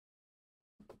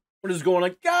What is going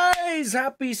on, guys?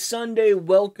 Happy Sunday.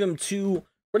 Welcome to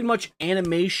pretty much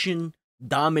Animation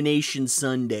Domination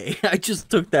Sunday. I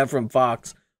just took that from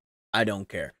Fox. I don't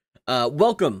care.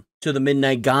 Welcome to the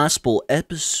Midnight Gospel,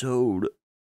 episode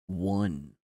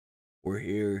 1. We're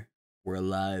here. We're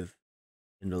alive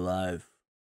and alive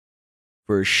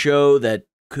for a show that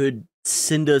could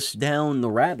send us down the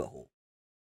rabbit hole.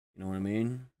 You know what I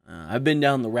mean? I've been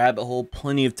down the rabbit hole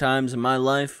plenty of times in my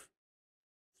life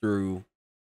through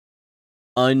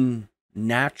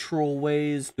unnatural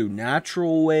ways, through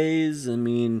natural ways. I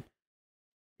mean,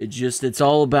 it's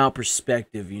all about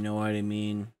perspective, you know what I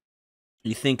mean?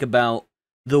 You think about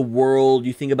the world,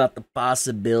 you think about the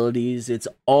possibilities, it's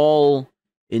all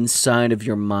inside of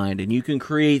your mind, and you can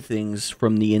create things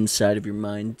from the inside of your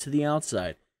mind to the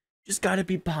outside. You just gotta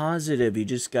be positive, you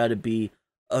just gotta be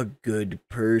a good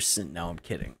person. No, I'm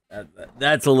kidding.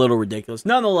 That's a little ridiculous.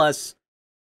 Nonetheless,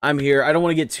 I'm here. I don't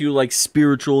want to get too,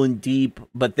 spiritual and deep,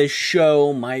 but this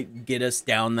show might get us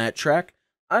down that track.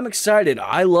 I'm excited.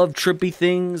 I love trippy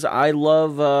things. I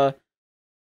love,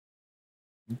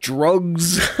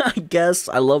 drugs, I guess.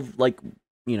 I love,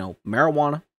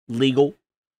 marijuana. Legal.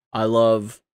 I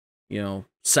love,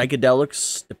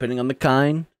 psychedelics, depending on the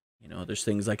kind. There's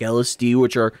things like LSD,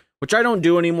 which I don't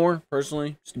do anymore,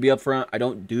 personally. Just to be upfront, I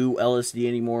don't do LSD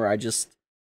anymore.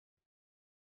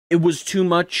 It was too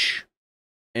much.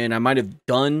 And I might have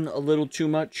done a little too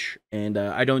much, and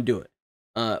I don't do it.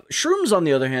 Shrooms, on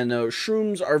the other hand, though,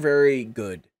 shrooms are very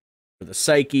good for the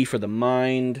psyche, for the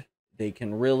mind. They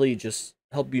can really just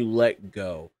help you let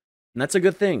go, and that's a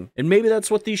good thing. And maybe that's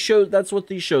what these shows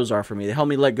are for me. They help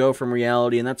me let go from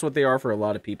reality, and that's what they are for a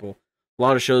lot of people. A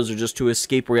lot of shows are just to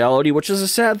escape reality, which is a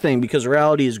sad thing because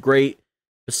reality is great.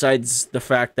 Besides the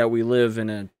fact that we live in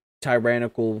a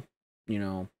tyrannical,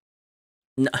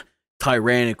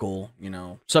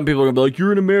 some people are gonna be like,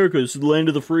 you're in America, this is the land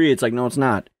of the free. It's like, no, it's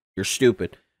not. You're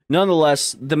stupid.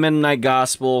 Nonetheless, the Midnight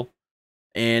Gospel,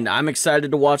 and I'm excited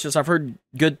to watch this. I've heard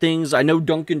good things. I know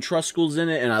Duncan Truskell's in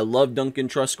it, and I love Duncan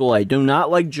Truskell. I do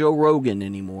not like Joe Rogan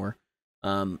anymore.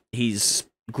 He's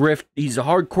a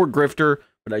hardcore grifter,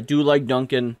 but I do like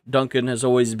Duncan. Duncan has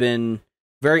always been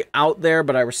very out there,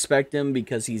 but I respect him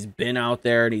because he's been out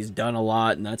there and he's done a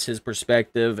lot, and that's his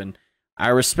perspective, and I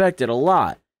respect it a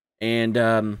lot. And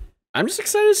I'm just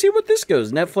excited to see what this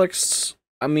goes. Netflix,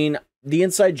 I mean, The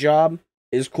Inside Job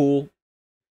is cool.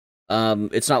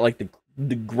 It's not like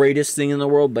the greatest thing in the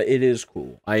world, but it is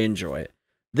cool. I enjoy it.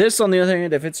 This, on the other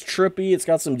hand, if it's trippy, it's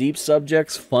got some deep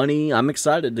subjects, funny, I'm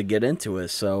excited to get into it.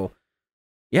 So,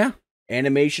 yeah,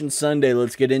 Animation Sunday.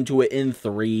 Let's get into it in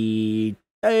 3,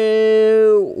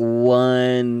 2,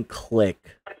 1,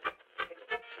 click.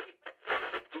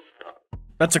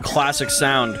 That's a classic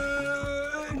sound.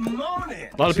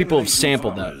 A lot of people have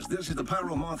sampled that. This is the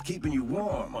Pyro Moth keeping you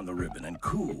warm on the ribbon and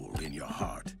cool in your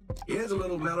heart. Here's a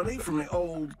little melody from the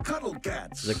old Cuddle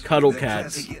Cats. The Cuddle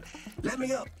Cats. Let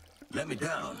me up, let me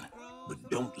down, but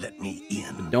don't let me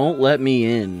in. Don't let me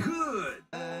in. Good.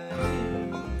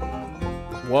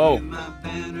 Whoa.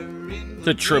 It's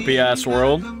a trippy ass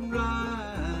world.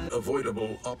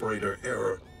 Avoidable operator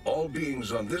error. All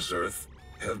beings on this Earth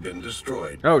have been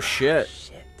destroyed. Oh shit.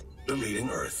 Deleting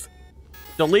Earth.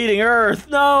 Deleting Earth,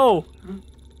 no!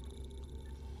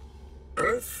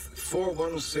 Earth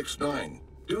 4169,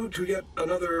 due to yet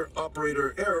another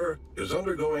operator error, is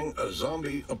undergoing a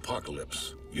zombie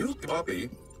apocalypse. You copy.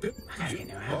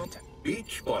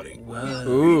 Beach body.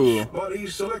 Ooh. Beach body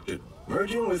selected.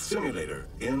 Merging with simulator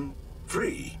in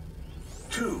 3,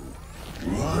 2,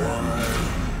 1.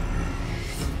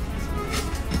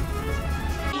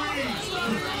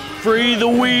 Free the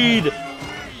weed!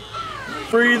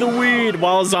 Free the weed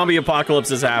while a zombie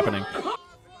apocalypse is happening.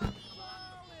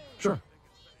 Sure.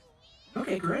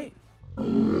 Okay, great. It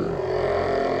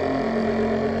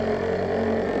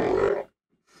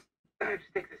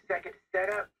just takes a second to set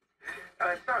up.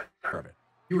 Sorry. Perfect.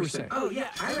 You were saying? Oh, yeah.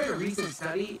 I read a recent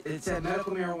study that said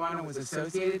medical marijuana was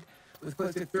associated with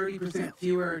close to 30%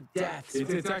 fewer deaths.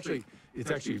 It's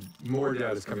actually more data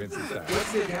has come in since that.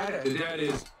 What's the data? The data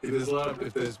is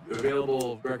if there's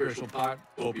available recreational pot,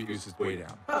 opiate use is way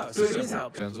down. Oh, so it is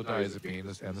helping.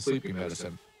 Benzodiazepine and the sleeping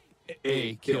medicine,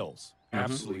 A, kills.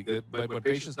 Absolutely. But when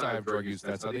patients die of drug use,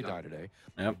 that's how they die today.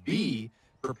 Yep. B,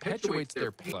 perpetuates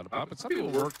their pain. But some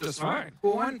people work just fine.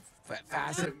 Well, one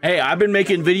facet. Hey, I've been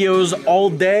making videos all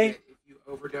day. If you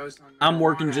overdose on I'm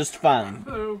working just fine.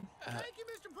 Hello.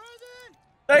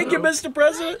 Thank you, Mr.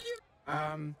 President!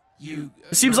 you.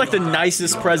 It seems like the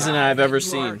nicest president I've ever You are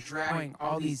seen. dragging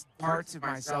all these parts of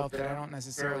myself that I don't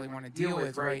necessarily want to deal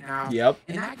with right now. Yep.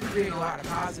 And that can create a lot of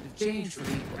positive change for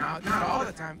people. Now, not all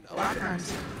the time. A lot of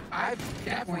times, I've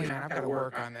definitely, man, I've got to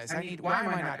work on this. Why am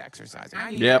I not exercising?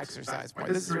 I need to exercise more.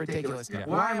 This is ridiculous.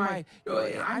 Why am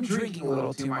I'm drinking a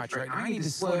little too much right now. I need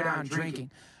to slow down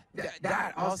drinking.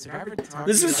 That also.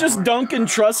 This is just Duncan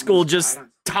Truskell just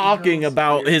talking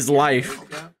about his life.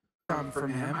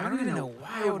 From him. I don't even know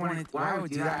why I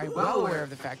would do that. I'm well aware of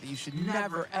the fact that you should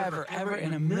never, ever, ever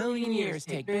in a million years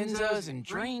take benzos and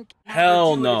drink.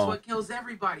 Hell no. It's what kills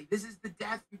everybody. This is the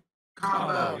death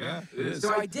combo. Oh, yeah, it is.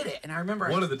 So I did it, and I remember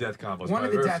one of the death combos. One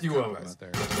of the death few combos. of them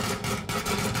out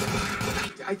there.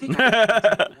 I think I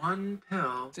took one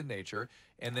pill. It's in nature,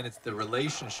 and then it's the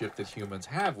relationship that humans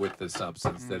have with the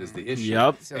substance that is the issue.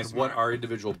 Yep. And what our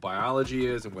individual biology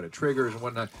is, and what it triggers, and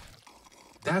whatnot.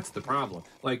 That's the problem.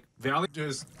 Like Valium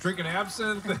just drinking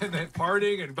absinthe and then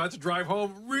partying and about to drive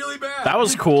home really bad. That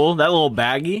was cool. That little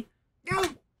baggie. No,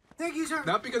 thank you, sir.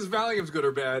 Not because Valium's good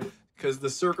or bad, because the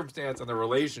circumstance and the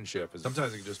relationship is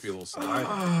sometimes it can just be a little side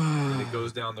and it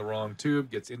goes down the wrong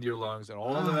tube, gets into your lungs, and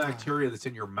all the bacteria that's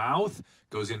in your mouth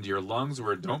goes into your lungs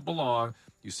where it don't belong.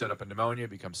 You set up a pneumonia,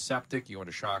 become septic, you go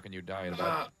into shock, and you die in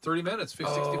about 30 minutes,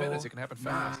 50, 60 minutes. It can happen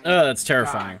fast. That's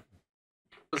terrifying.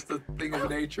 It's the thing of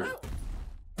nature.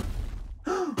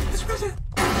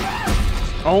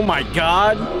 Oh my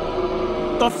god.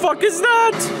 The fuck is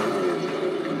that?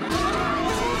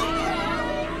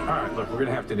 All right, look, we're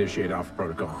gonna have to initiate Alpha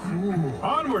Protocol.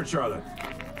 Onward, Charlotte.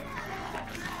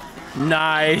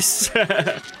 Nice. Good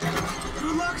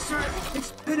luck, sir.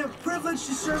 It's been a privilege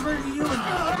to serve under you.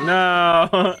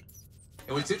 No.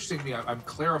 And what's interesting to me, I'm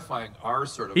clarifying our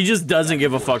sort of. He just doesn't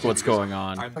give a fuck what's going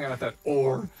on. I'm at that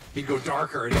or. He'd go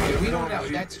darker. And We don't know.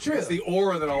 That's true. It's the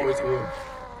aura that always.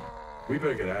 We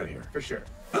better get out of here, for sure.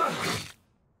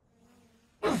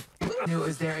 Knew it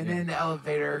was there, and then the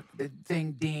elevator, the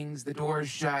thing dings, the door's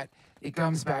shut, it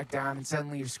comes back down, and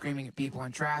suddenly you're screaming at people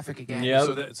in traffic again.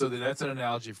 Yep. So that's an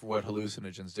analogy for what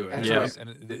hallucinogens do. That's Yeah. right.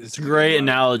 And It's a great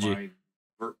analogy.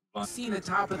 I've seen the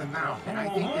top of the mountain, and I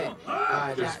think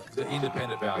that There's the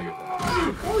independent value of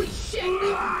that. holy shit!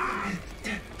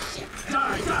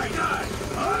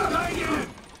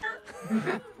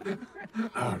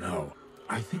 Oh no,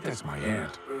 I think that's my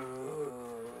aunt.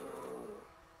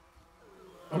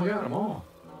 Oh my god, I'm all.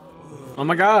 Oh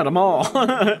my god, I'm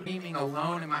all. Beaming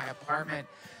alone in my apartment,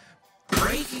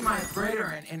 breaking my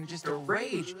printer in just a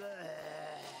rage.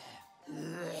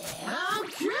 I'm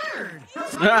cured.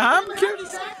 I'm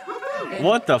cured.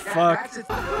 What the fuck?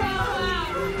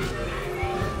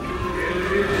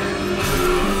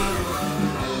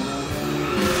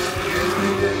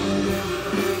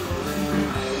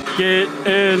 Get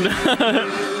in.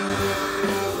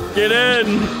 Get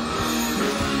in.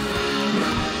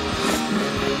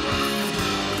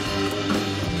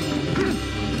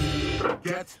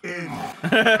 Get in.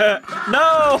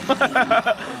 No.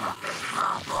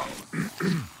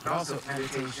 Also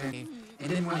meditation, and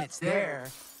then when it's there,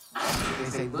 they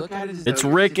say look at it as It's though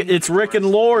Rick. you're sitting It's Rick and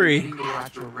Lori. waiting to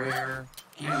watch a rare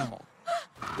animal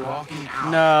walking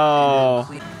out. No.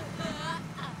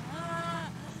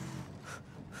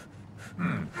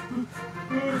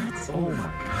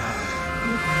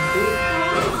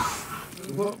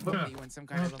 When some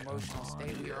kind of emotional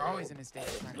state, we are always in a state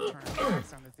of trying to turn our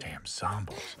backs on the thing. Damn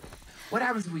zombies. What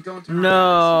happens if we don't turn our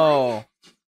No.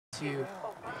 backs to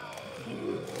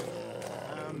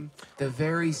the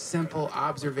very simple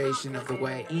observation of the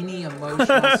way any emotional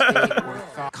state or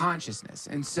thought consciousness?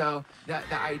 And so the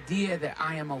idea that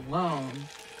I am alone,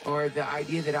 or the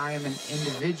idea that I am an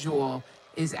individual,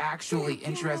 is actually,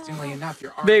 interestingly enough,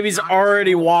 you're Baby's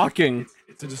already walking.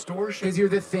 It's a distortion. because you're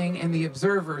the thing and the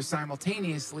observer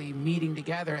simultaneously meeting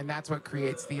together, and that's what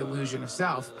creates the illusion of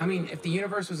self. I mean, if the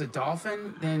universe was a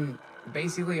dolphin, then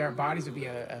basically our bodies would be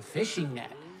a fishing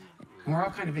net. And we're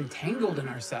all kind of entangled in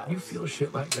ourselves. You feel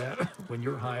shit like that when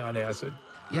you're high on acid?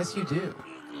 Yes, you do.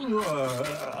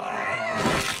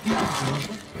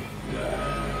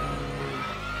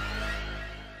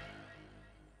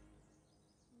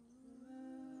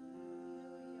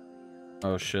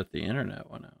 Oh shit, the internet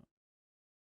went out.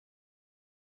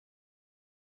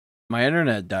 My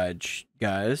internet died,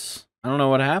 guys. I don't know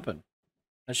what happened.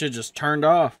 That shit just turned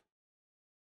off.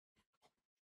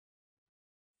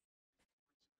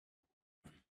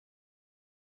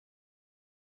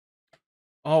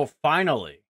 Oh,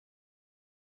 finally.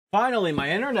 Finally, my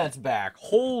internet's back.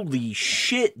 Holy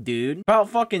shit, dude. About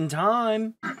fucking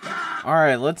time.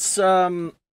 Alright, let's,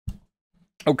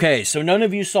 okay, so none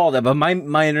of you saw that, but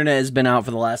my internet has been out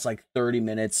for the last, like, 30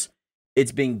 minutes.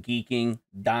 It's been geeking,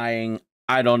 dying.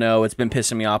 I don't know. It's been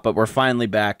pissing me off, but we're finally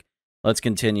back. Let's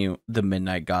continue the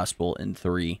Midnight Gospel in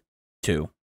 3, 2,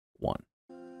 1.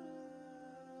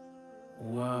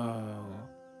 Whoa.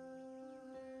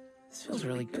 This feels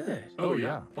really good. Oh,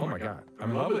 yeah. Oh, my God.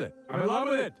 I'm in love with it. I'm in love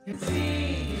with it.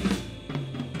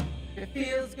 It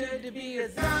feels good to be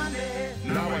a zombie.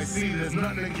 Now I see there's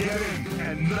nothing to get in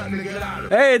and nothing to get out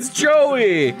of. Hey, it's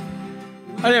Joey!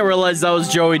 I didn't realize that was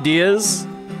Joey Diaz.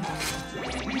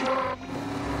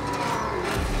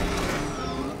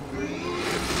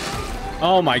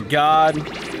 Oh my God.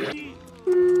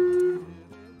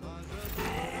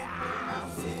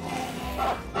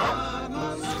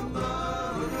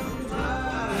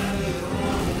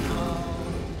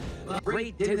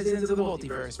 Great denizens of the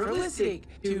multiverse for listening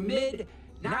to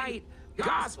Midnight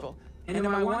Gospel. And to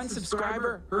my one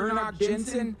subscriber, Ernok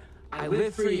Jensen, I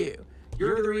live for you.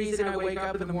 You're the reason I wake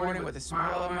up in the morning with a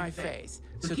smile on my face.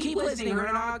 So keep listening,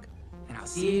 Ernok, and I'll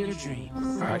see you in your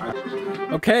dreams.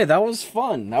 Okay, that was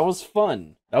fun. That was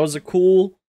fun. That was a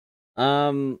cool,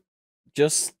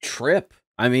 just trip.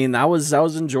 I mean, that was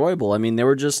enjoyable. I mean, they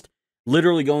were just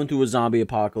literally going through a zombie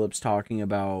apocalypse, talking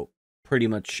about pretty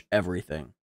much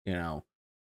everything, you know.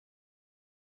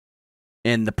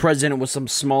 And the president was some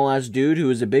small ass dude who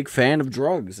was a big fan of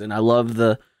drugs, and I love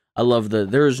the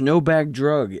there is no bad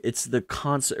drug. It's the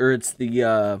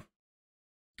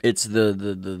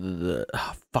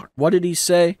fuck, what did he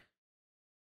say?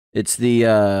 It's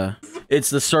the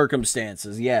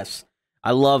circumstances. Yes.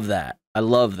 I love that.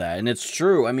 And it's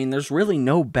true. I mean, there's really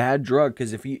no bad drug,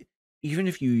 because even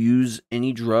if you use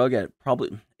any drug, it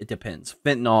depends.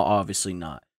 Fentanyl, obviously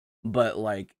not. But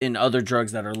like in other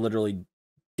drugs that are literally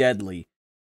deadly.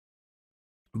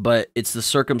 But it's the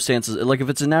circumstances. Like if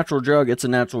it's a natural drug, it's a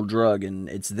natural drug, and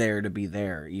it's there to be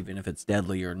there, even if it's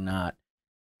deadly or not.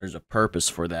 There's a purpose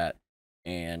for that.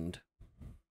 And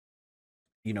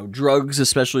you know, drugs,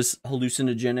 especially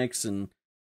hallucinogenics and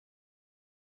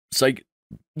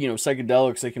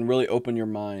psychedelics, they can really open your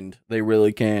mind. They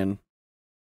really can.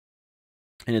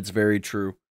 And it's very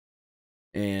true.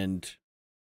 And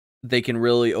they can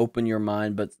really open your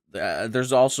mind, but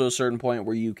there's also a certain point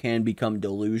where you can become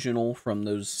delusional from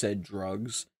those said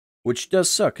drugs, which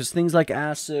does suck, because things like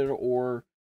acid or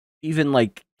even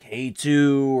like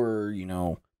K2 or, you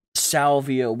know,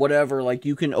 salvia, whatever, like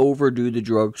you can overdo the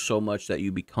drug so much that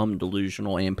you become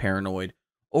delusional and paranoid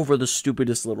over the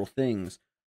stupidest little things.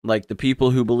 Like the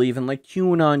people who believe in like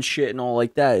QAnon shit and all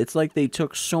like that, it's like they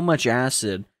took so much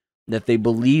acid that they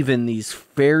believe in these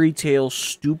fairy tale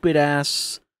stupid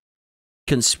ass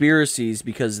conspiracies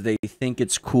because they think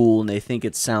it's cool and they think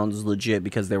it sounds legit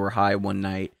because they were high one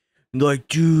night. And like,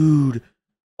 dude,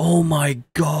 oh my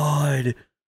God,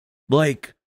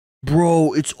 like,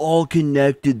 bro, it's all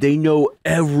connected. They know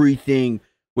everything,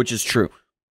 which is true.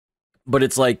 But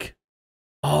it's like,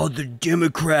 oh, the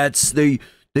Democrats, they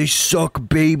suck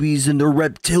babies and they're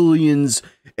reptilians,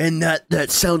 and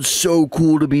that sounds so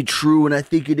cool to be true, and I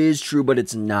think it is true, but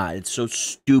it's not. It's so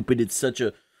stupid. It's such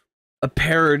a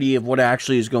parody of what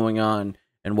actually is going on,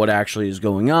 and what actually is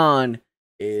going on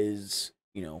is,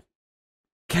 you know,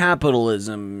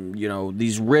 capitalism. You know,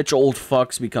 these rich old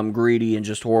fucks become greedy and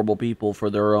just horrible people for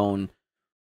their own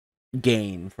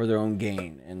gain,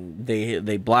 and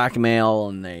they blackmail,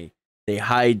 and they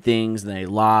hide things, and they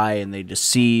lie, and they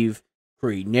deceive,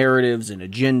 create narratives and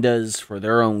agendas for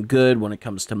their own good when it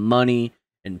comes to money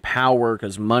and power,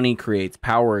 because money creates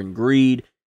power and greed.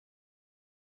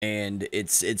 And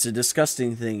it's a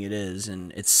disgusting thing, it is,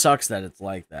 and it sucks that it's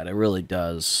like that. It really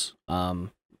does. And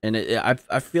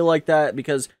I feel like that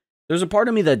because there's a part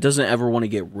of me that doesn't ever want to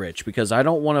get rich, because I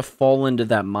don't want to fall into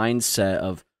that mindset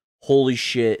of, holy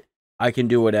shit, I can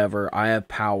do whatever, I have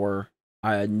power,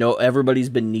 I know everybody's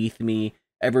beneath me,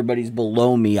 everybody's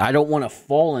below me. I don't want to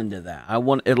fall into that. I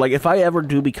want, like, if I ever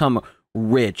do become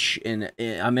rich and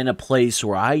I'm in a place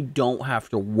where I don't have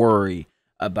to worry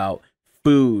about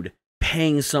food,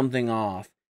 paying something off,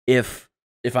 if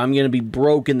I'm gonna be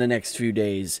broke in the next few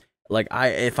days, like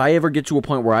if I ever get to a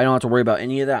point where I don't have to worry about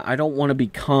any of that, I don't want to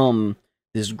become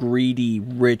this greedy,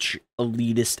 rich,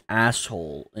 elitist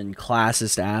asshole and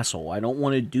classist asshole. I don't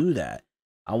want to do that.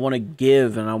 I want to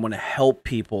give, and I want to help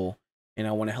people, and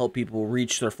I want to help people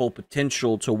reach their full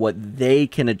potential to what they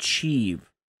can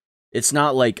achieve. It's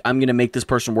not like I'm gonna make this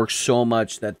person work so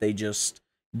much that they just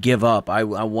give up. I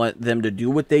want them to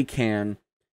do what they can,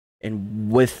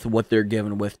 and with what they're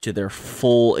given with, to their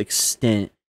full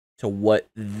extent, to what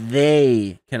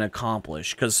they can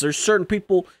accomplish. Because there's certain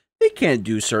people, they can't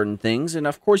do certain things, and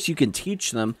of course you can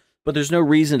teach them, but there's no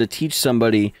reason to teach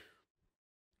somebody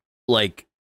like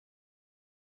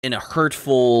in a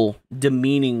hurtful,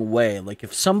 demeaning way. Like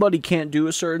if somebody can't do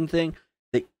a certain thing,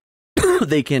 they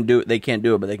they can't do it,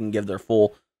 but they can give their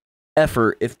full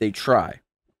effort if they try.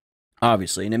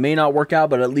 Obviously, and it may not work out,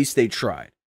 but at least they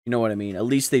tried. You know what I mean? At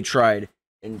least they tried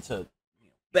into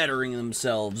bettering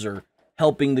themselves or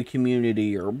helping the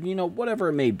community or, you know, whatever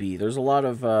it may be. There's a lot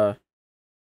of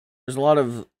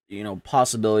you know,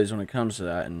 possibilities when it comes to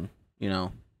that. And, you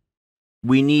know,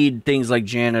 we need things like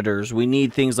janitors. We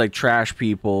need things like trash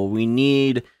people.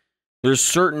 There's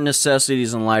certain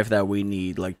necessities in life that we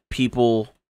need, like people,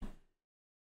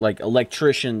 like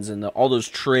electricians and all those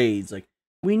trades. Like,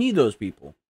 we need those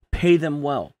people. Pay them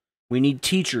well. We need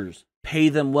teachers. Pay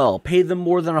them well. Pay them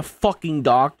more than a fucking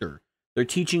doctor. They're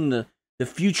teaching the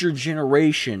future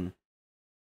generation,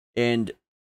 and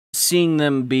seeing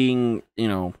them being, you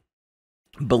know,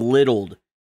 belittled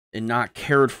and not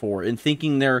cared for, and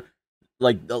thinking they're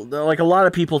like a lot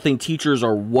of people think teachers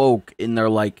are woke, and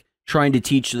they're like trying to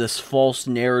teach this false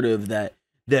narrative that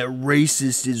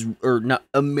racist is, or not,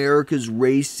 America's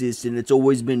racist, and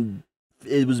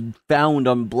it was found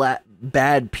on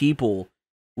bad people,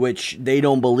 which they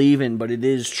don't believe in, but it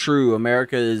is true.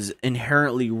 America is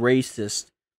inherently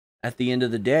racist at the end of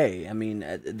the day. I mean,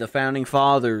 the founding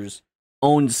fathers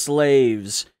owned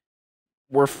slaves,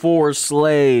 were for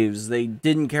slaves. They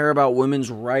didn't care about women's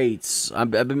rights. I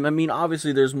mean,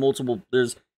 obviously there's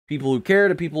people who care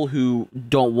to people who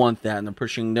don't want that, and they're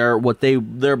pushing their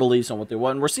beliefs on what they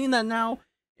want. And we're seeing that now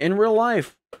in real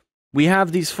life. We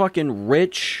have these fucking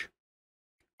rich,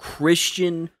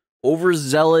 Christian,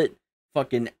 overzealot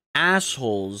fucking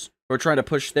assholes who are trying to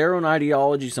push their own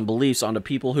ideologies and beliefs onto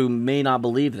people who may not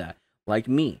believe that. Like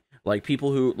me. Like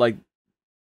people who, like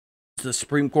the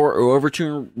Supreme Court or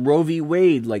overturn Roe v.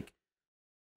 Wade. Like,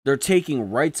 they're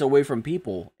taking rights away from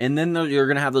people. And then you're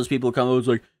going to have those people who come out, it's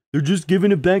like, they're just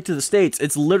giving it back to the states.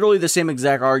 It's literally the same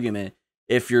exact argument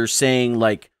if you're saying,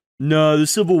 like, no, the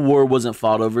Civil War wasn't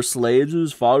fought over slaves, it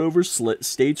was fought over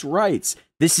states' rights.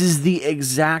 This is the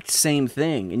exact same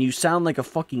thing, and you sound like a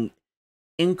fucking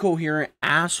incoherent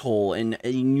asshole, and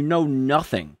you know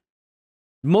nothing.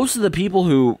 Most of the people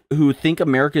who think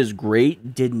America is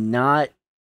great did not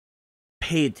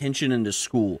pay attention into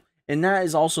school, and that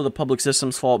is also the public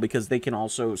system's fault, because they can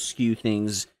also skew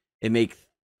things and make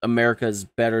America's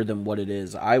better than what it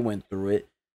is. I went through it,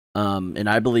 and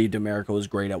I believed America was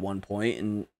great at one point,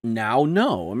 and now,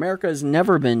 no. America has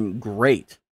never been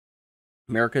great.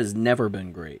 America has never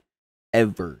been great.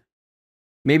 Ever.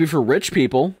 Maybe for rich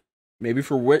people. Maybe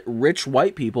for rich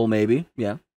white people, maybe.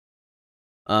 Yeah.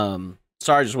 Sorry,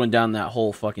 I just went down that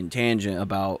whole fucking tangent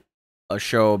about a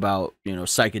show about, you know,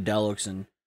 psychedelics and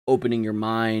opening your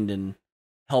mind and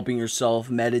helping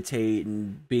yourself meditate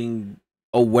and being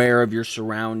aware of your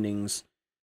surroundings,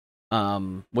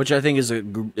 which I think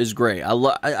is great. I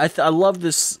love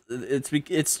this.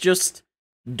 It's just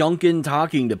Duncan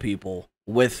talking to people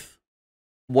with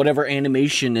whatever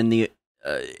animation and the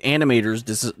animators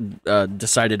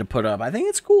decided to put up. I think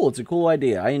it's cool. It's a cool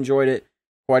idea. I enjoyed it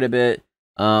quite a bit.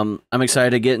 I'm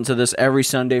excited to get into this every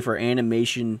Sunday for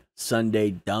Animation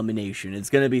Sunday Domination. It's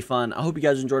gonna be fun. I hope you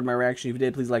guys enjoyed my reaction. If you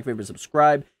did, please like, favorite,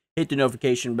 subscribe, hit the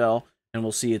notification bell, and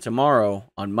we'll see you tomorrow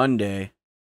on Monday.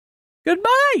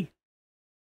 Goodbye!